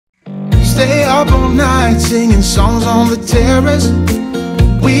stay up all night singing songs on the terrace.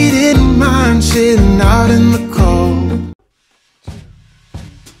 We didn't mind sitting out in the cold.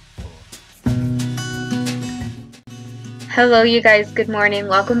 Hello you guys, good morning.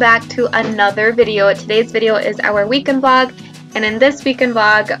 Welcome back to another video. Today's video is our weekend vlog, and in this weekend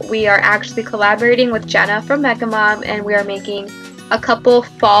vlog we are actually collaborating with Jena from Mega Mom, and we are making a couple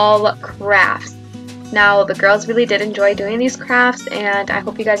fall crafts. Now the girls really did enjoy doing these crafts, and I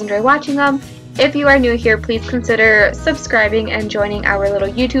hope you guys enjoy watching them. If you are new here, please consider subscribing and joining our little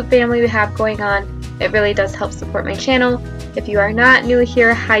YouTube family we have going on. It really does help support my channel. If you are not new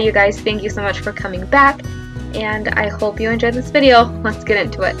here, hi you guys, thank you so much for coming back, and I hope you enjoyed this video. Let's get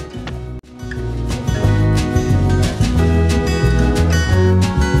into it.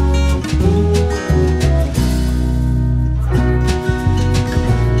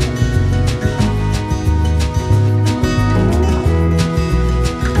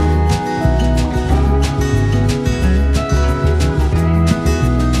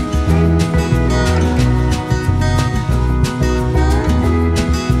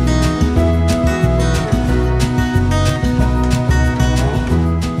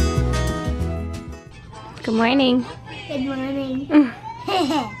 Good morning. Good morning.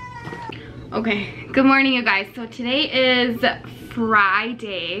 Okay, good morning you guys. So today is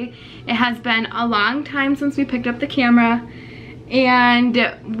Friday. It has been a long time since we picked up the camera,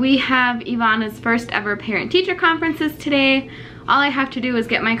 and we have Ivonna's first ever parent-teacher conferences today. All I have to do is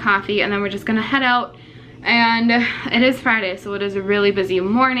get my coffee, and then we're just gonna head out. And it is Friday, so it is a really busy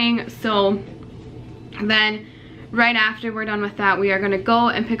morning. So then right after we're done with that, we are gonna go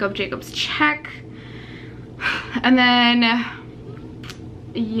and pick up Jacob's check. And then,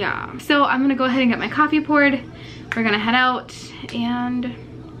 yeah. So I'm gonna go ahead and get my coffee poured. We're gonna head out, and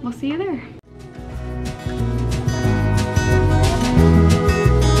we'll see you there.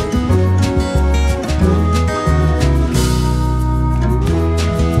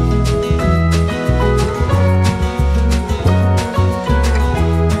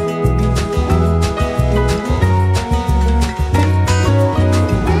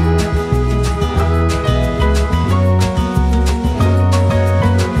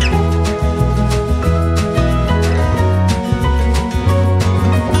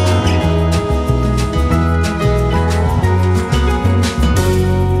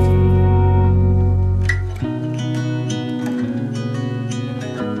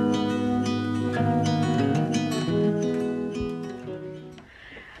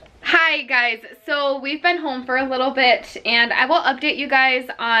 Hi guys, so we've been home for a little bit, and I will update you guys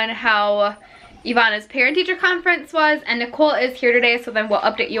on how Ivonna's parent-teacher conference was, and Nicole is here today, so then we'll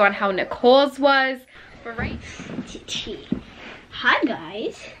update you on how Nicole's was. But right. Hi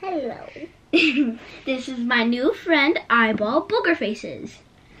guys. Hello. This is my new friend Eyeball Booger Faces.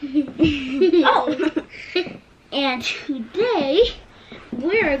 Oh. And today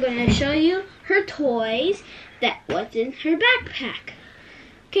we're going to show you her toys that was in her backpack.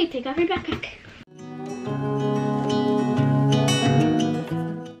 Okay, take off your backpack.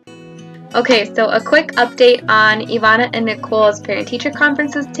 Okay, so a quick update on Ivonna and Nicole's parent-teacher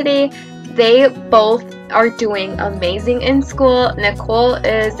conferences today. They both are doing amazing in school. Nicole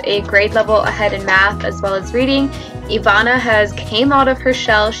is a grade level ahead in math as well as reading. Ivonna has came out of her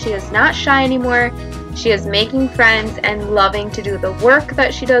shell. She is not shy anymore. She is making friends and loving to do the work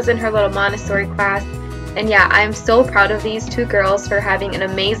that she does in her little Montessori class. And yeah, I'm so proud of these two girls for having an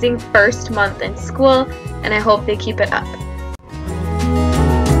amazing first month in school, and I hope they keep it up.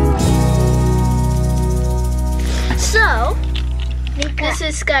 So, this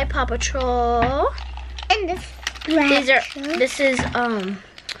is Sky Paw Patrol. And this is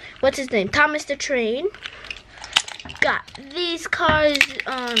what's his name? Thomas the Train. Got these cars,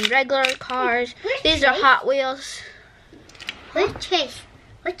 regular cars. These are Hot Wheels. Where's Chase?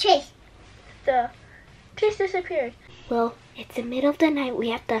 Where's Chase? Chase disappeared. Well, it's the middle of the night. We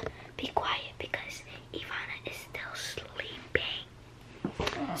have to be quiet because Ivonna is still sleeping.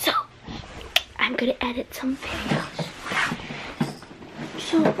 So, I'm going to edit some videos.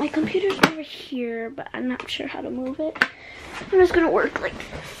 So, my computer's over here, but I'm not sure how to move it. I'm just going to work like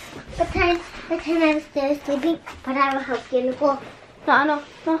this. Pretend I'm still sleeping, but I will help you, Nicole. No.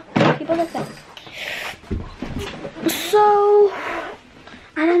 Keep it like that. So,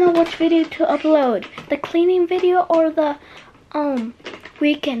 I don't know which video to upload, the cleaning video or the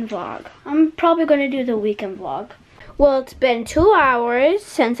weekend vlog. I'm probably going to do the weekend vlog. Well, it's been 2 hours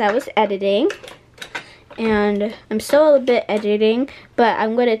since I was editing, and I'm still a bit editing, but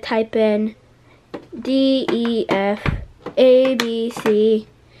I'm going to type in D, E, F, A, B, C,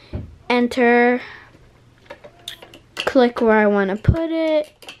 enter, click where I want to put it,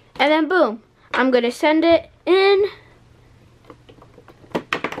 And then boom, I'm gonna send it in.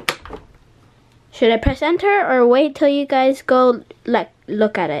 Should I press enter or wait till you guys go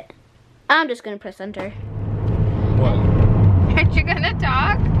look at it? I'm just gonna press enter. What? Aren't you gonna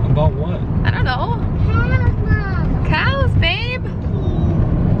talk? About what? I don't know. Cows, babe.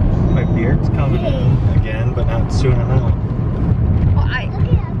 My beard's coming in again, but not soon enough. Well,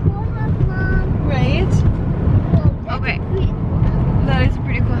 right? Okay. That is a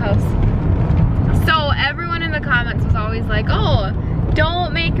pretty cool house. So everyone in the comments was always like, oh,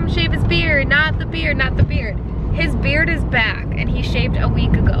 don't make him shave his beard, not the beard, not the beard. His beard is back and he shaved a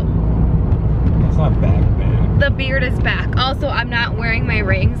week ago. It's not back. The beard is back. Also, I'm not wearing my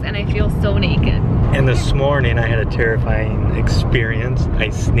rings and I feel so naked. And this morning I had a terrifying experience. I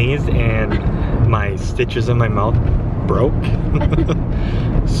sneezed and my stitches in my mouth broke.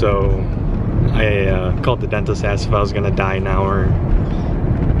 So I called the dentist, asked if I was gonna die now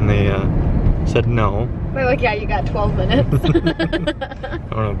and they said no. They're like, yeah, you got 12 minutes. I'm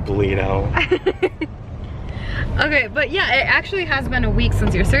gonna bleed out. Okay, but yeah, it actually has been a week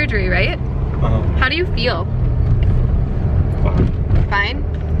since your surgery, right? How do you feel? Fine. Fine?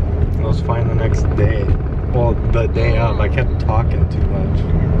 I was fine the next day. Well, the day of, I kept talking too much.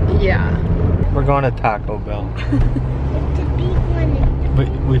 Yeah. We're going to Taco Bell.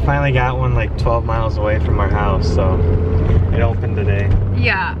 We finally got one like 12 miles away from our house, so it opened today.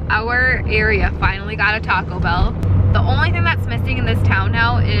 Yeah, our area finally got a Taco Bell. The only thing that's missing in this town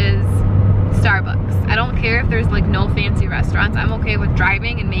now is Starbucks. I don't care if there's like no fancy restaurants. I'm okay with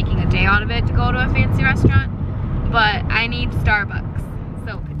driving and making a day out of it to go to a fancy restaurant, but I need Starbucks.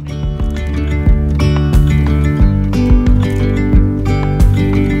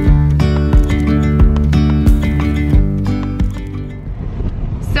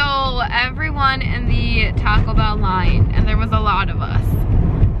 So everyone in the Taco Bell line, and there was a lot of us,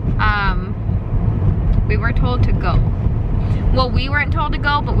 we were told to go. Well, we weren't told to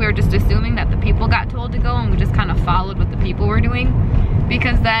go, but we were just assuming that the people got told to go, and we just kind of followed what the people were doing,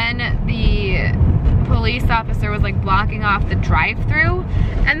 because then the police officer was like blocking off the drive-through.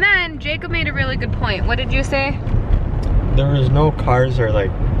 And then Jacob made a really good point. What did you say? There was no cars or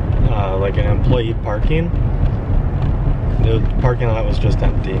like an employee parking. The parking lot was just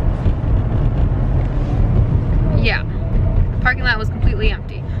empty. Yeah, parking lot was completely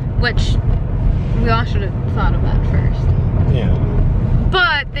empty, which we all should have thought of that first. Yeah.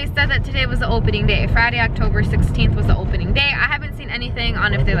 But they said that today was the opening day. Friday, October 16th was the opening day. I haven't seen anything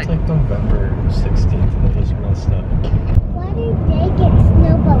on if they like November 16th and they just messed up. Why did they get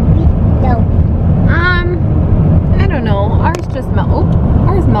snow but we don't? I don't know. Ours just melted.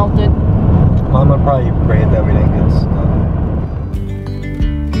 Ours melted. Mama probably prayed that we didn't get snow.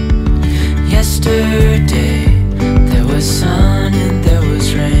 Yesterday there was sun and there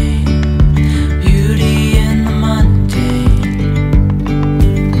was rain, beauty in the mundane.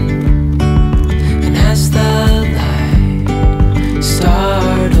 And as the light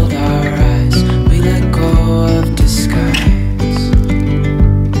startled our eyes, we let go of disguise.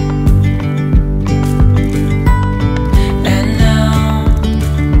 And now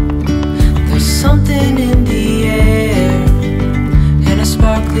there's something in the air and a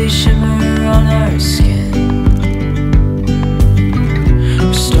sparkly shimmer on our skin,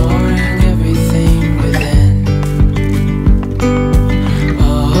 restoring everything within.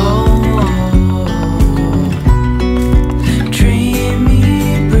 Oh,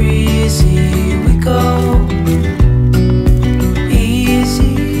 dreamy, breezy, we go.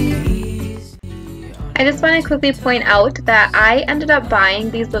 Easy, easy. I just want to quickly point out that I ended up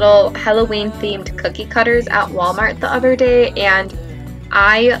buying these little Halloween themed cookie cutters at Walmart the other day, and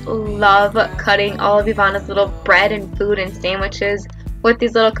I love cutting all of Ivonna's little bread and food and sandwiches with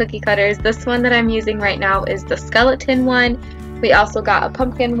these little cookie cutters. This one that I'm using right now is the skeleton one. We also got a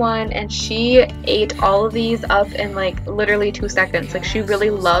pumpkin one, and she ate all of these up in like literally 2 seconds. Like, she really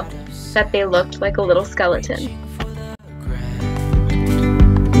loved that they looked like a little skeleton.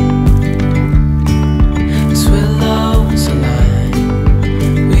 As willows align,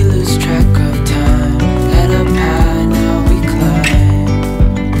 we lose track of time. Head up high, now we climb.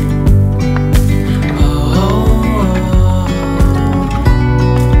 Oh,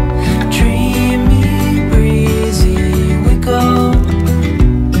 dreamy, breezy, we go.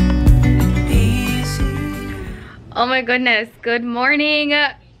 Easy. Oh my goodness, good morning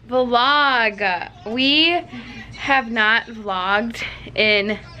vlog. We have not vlogged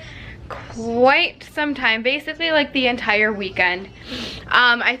in quite some time, basically like the entire weekend.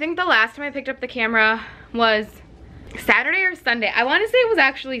 I think the last time I picked up the camera was Saturday or Sunday. I want to say it was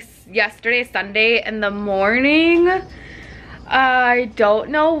actually yesterday, Sunday in the morning. I don't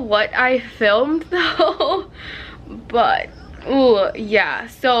know what I filmed though, but ooh, yeah.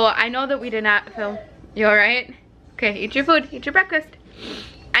 So I know that we did not film. You all right? Okay, eat your food, eat your breakfast.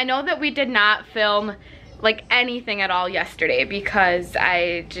 I know that we did not film like anything at all yesterday because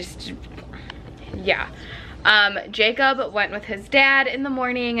I just, yeah. Jacob went with his dad in the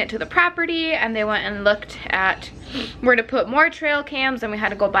morning to the property and they went and looked at where to put more trail cams, and we had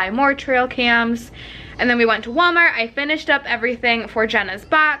to go buy more trail cams. And then we went to Walmart. I finished up everything for Jena's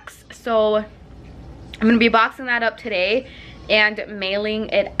box, so I'm gonna be boxing that up today and mailing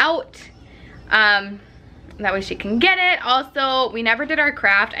it out. That way she can get it. Also, we never did our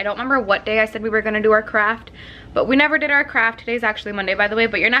craft. I don't remember what day I said we were gonna do our craft, but we never did our craft. Today's actually Monday, by the way,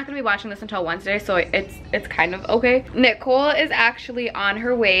 but you're not gonna be watching this until Wednesday, so it's kind of okay. Nicole is actually on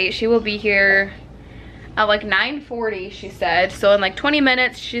her way. She will be here at like 9:40, she said. So in like 20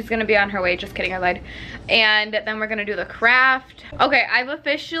 minutes, she's gonna be on her way. Just kidding, I lied. And then we're gonna do the craft. Okay, I've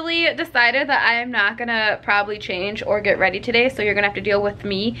officially decided that I am not gonna probably change or get ready today, so you're gonna have to deal with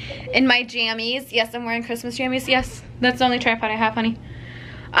me in my jammies. Yes, I'm wearing Christmas jammies. Yes, that's the only tripod I have, honey.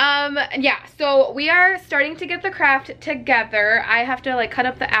 Yeah, so we are starting to get the craft together. I have to like cut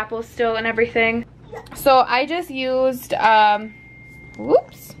up the apples still and everything. So I just used,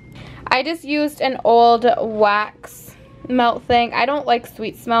 whoops. I just used an old wax melt thing. I don't like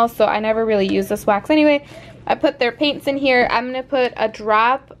sweet smells, so I never really use this wax anyway. I put their paints in here. I'm gonna put a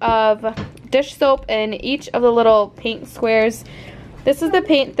drop of dish soap in each of the little paint squares. This is the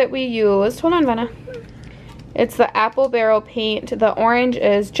paint that we used. Hold on, Ivonna. It's the apple barrel paint. The orange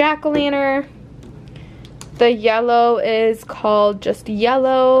is jack-o'-lantern. The yellow is called just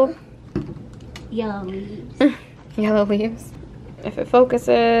yellow. Yellow leaves. Yellow leaves. If it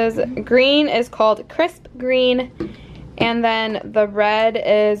focuses. Green is called crisp green. And then the red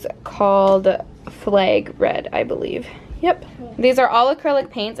is called flag red, I believe. Yep. These are all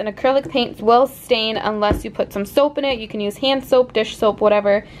acrylic paints, and acrylic paints will stain unless you put some soap in it. You can use hand soap, dish soap,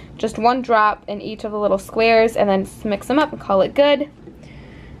 whatever. Just one drop in each of the little squares and then mix them up and call it good.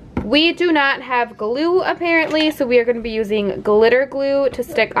 We do not have glue apparently, so we are going to be using glitter glue to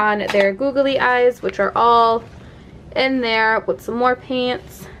stick on their googly eyes, which are all in there with some more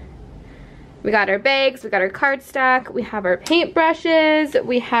paints. We got our bags, we got our cardstock, we have our paint brushes,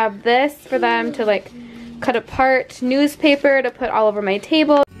 we have this for them to like cut apart newspaper to put all over my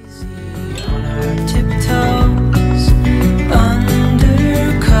table. On our tiptoes,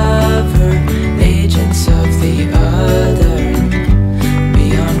 undercover agents of the other,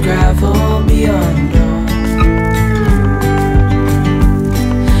 beyond gravel, beyond dawn.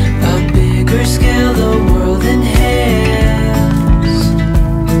 A bigger scale, the world inhales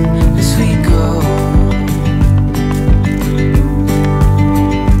as we go.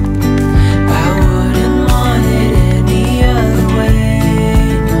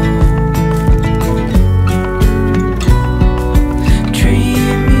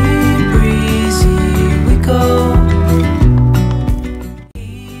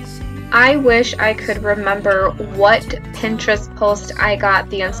 I wish I could remember what Pinterest post I got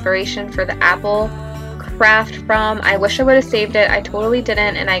the inspiration for the apple craft from. I wish I would have saved it. I totally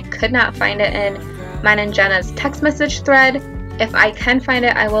didn't, and I could not find it in mine and Jena's text message thread. If I can find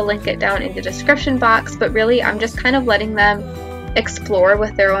it, I will link it down in the description box, but really I'm just kind of letting them explore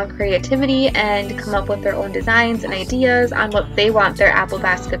with their own creativity and come up with their own designs and ideas on what they want their apple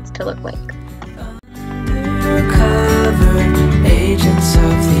baskets to look like. Agents of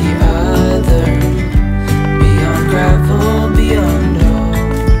the other, beyond gravel, beyond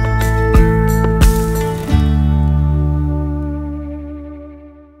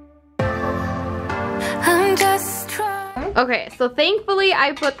I'm just trying. Okay, so thankfully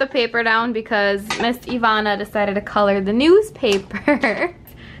I put the paper down because Miss Ivonna decided to color the newspaper.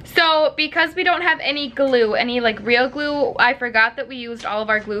 So because we don't have any glue, any like real glue, I forgot that we used all of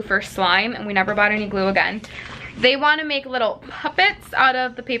our glue for slime and we never bought any glue again. They want to make little puppets out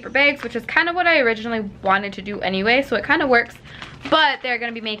of the paper bags, which is kind of what I originally wanted to do anyway, so it kind of works. But they're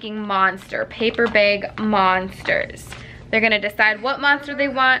going to be making paper bag monsters. They're going to decide what monster they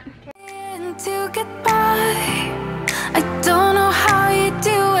want. To get by, I don't know how you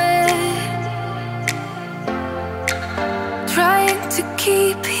do it. Trying to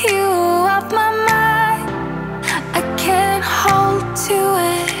keep you off my mind, I can't hold to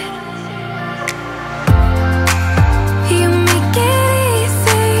it.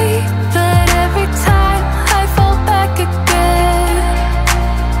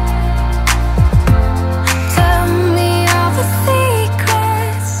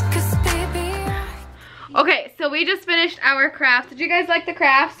 Okay, so we just finished our craft. Did you guys like the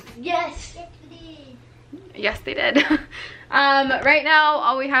crafts? Yes. Yes, they did. Right now,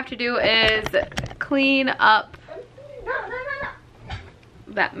 all we have to do is clean up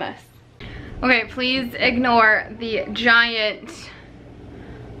that mess. Okay, please ignore the giant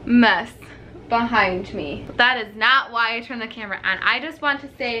mess behind me. That is not why I turned the camera on. I just want to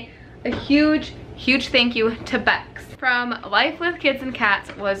say a huge thank you to Bex from Life with Kids and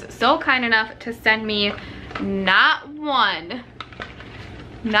Cats. Was so kind enough to send me not one,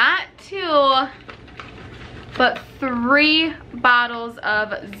 not two, but 3 bottles of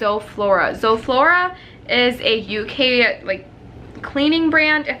Zoflora. Zoflora is a UK like cleaning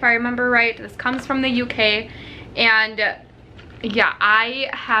brand, if I remember right. This comes from the UK, and yeah, I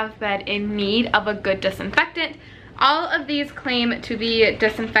have been in need of a good disinfectant. All of these claim to be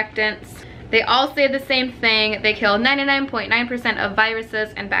disinfectants. They all say the same thing. They kill 99.9% of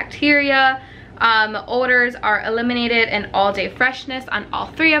viruses and bacteria. Odors are eliminated, and all-day freshness on all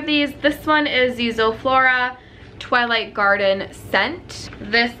 3 of these. This one is the Zoflora Twilight Garden scent.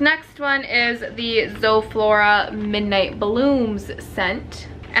 This next one is the Zoflora Midnight Blooms scent.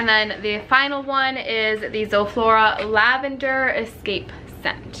 And then the final one is the Zoflora Lavender Escape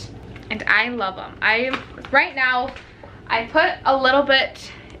scent. And I love them. Right now, I put a little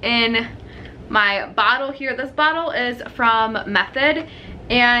bit in my bottle here. This bottle is from Method,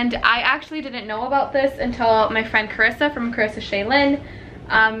 and I actually didn't know about this until my friend Carissa from Carissa Shaylin.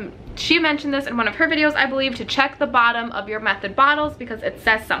 She mentioned this in one of her videos, I believe, to check the bottom of your Method bottles because it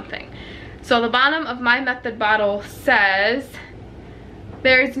says something. So the bottom of my Method bottle says,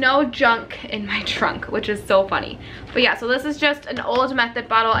 "There's no junk in my trunk," which is so funny. But yeah, so this is just an old Method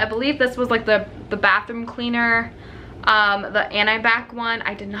bottle. I believe this was like the bathroom cleaner, the anti-bac one.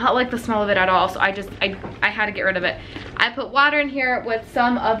 I did not like the smell of it at all, so I had to get rid of it. I put water in here with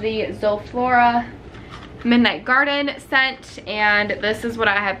some of the Zoflora Midnight Garden scent, and this is what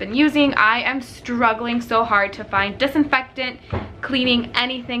I have been using. I am struggling so hard to find disinfectant, cleaning,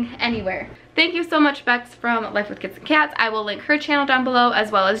 anything, anywhere. Thank you so much, Bex from Life with Kids and Cats. I will link her channel down below,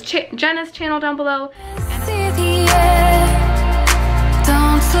 as well as Jena's channel down below.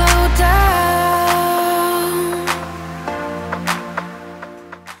 Don't slow down.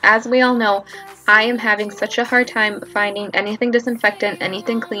 As we all know, I am having such a hard time finding anything disinfectant,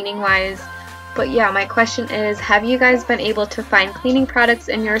 anything cleaning wise. But yeah, my question is, have you guys been able to find cleaning products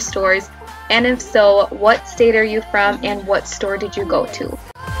in your stores? And if so, what state are you from and what store did you go to?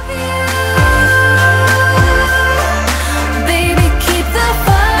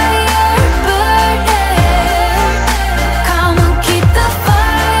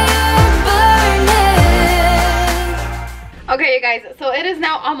 Okay, you guys, so it is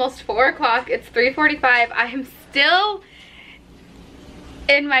now almost 4 o'clock. It's 3:45. I am still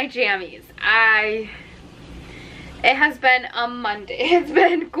in my jammies. It has been a Monday. It's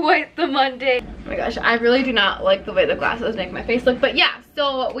been quite the Monday. Oh my gosh, I really do not like the way the glasses make my face look. But yeah,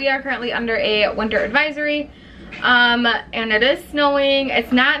 so we are currently under a winter advisory. And it is snowing.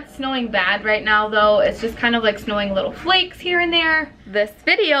 It's not snowing bad right now though. It's just kind of like snowing little flakes here and there. This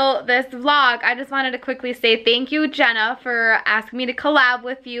vlog, I just wanted to quickly say thank you, Jena, for asking me to collab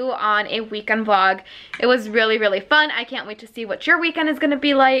with you on a weekend vlog. It was really fun. I can't wait to see what your weekend is gonna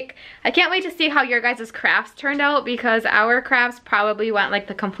be like. I can't wait to see how your guys' crafts turned out, because our crafts probably went like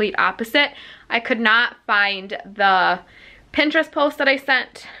the complete opposite. I could not find the Pinterest post that I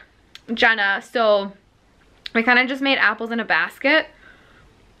sent Jena, so I kind of just made apples in a basket.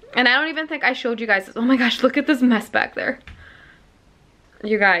 And I don't even think I showed you guys this. Oh my gosh, look at this mess back there.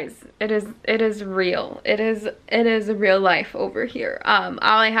 You guys, it is real. It is real life over here. All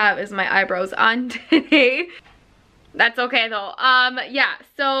I have is my eyebrows on today. That's okay though. Yeah,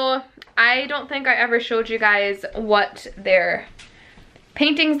 so I don't think I ever showed you guys what their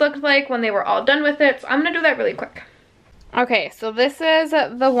paintings looked like when they were all done with it. So I'm gonna do that really quick. Okay, so this is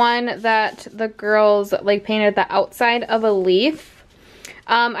the one that the girls like painted the outside of a leaf.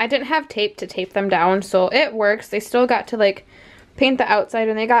 I didn't have tape to tape them down, so it works. They still got to like paint the outside,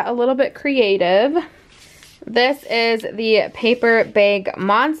 and they got a little bit creative. This is the paper bag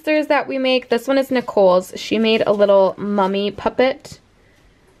monsters that we make. This one is Nicole's. She made a little mummy puppet,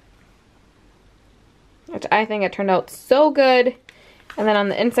 which I think it turned out so good. And then on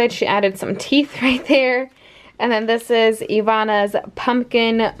the inside she added some teeth right there. And then this is Ivonna's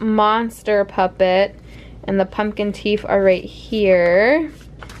pumpkin monster puppet, and the pumpkin teeth are right here.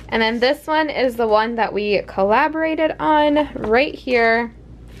 And then this one is the one that we collaborated on right here.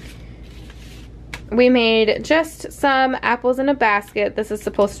 We made just some apples in a basket. This is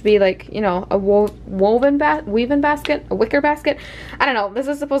supposed to be like, you know, a weaving basket, a wicker basket. I don't know. This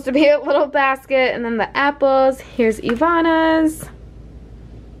is supposed to be a little basket. And then the apples. Here's Ivonna's.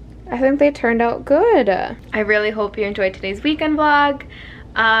 I think they turned out good. I really hope you enjoyed today's weekend vlog.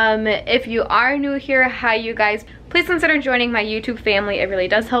 If you are new here, hi you guys. Please consider joining my YouTube family. It really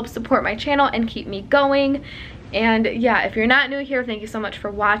does help support my channel and keep me going. And yeah, if you're not new here, thank you so much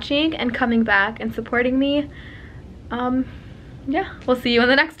for watching and coming back and supporting me. Yeah, we'll see you in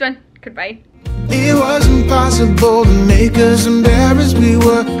the next one. Goodbye. It wasn't possible to make us embarrassed. We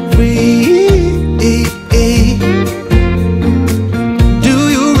were free. Do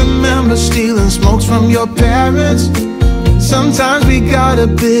you remember stealing smokes from your parents? Sometimes we got a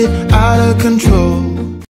bit out of control.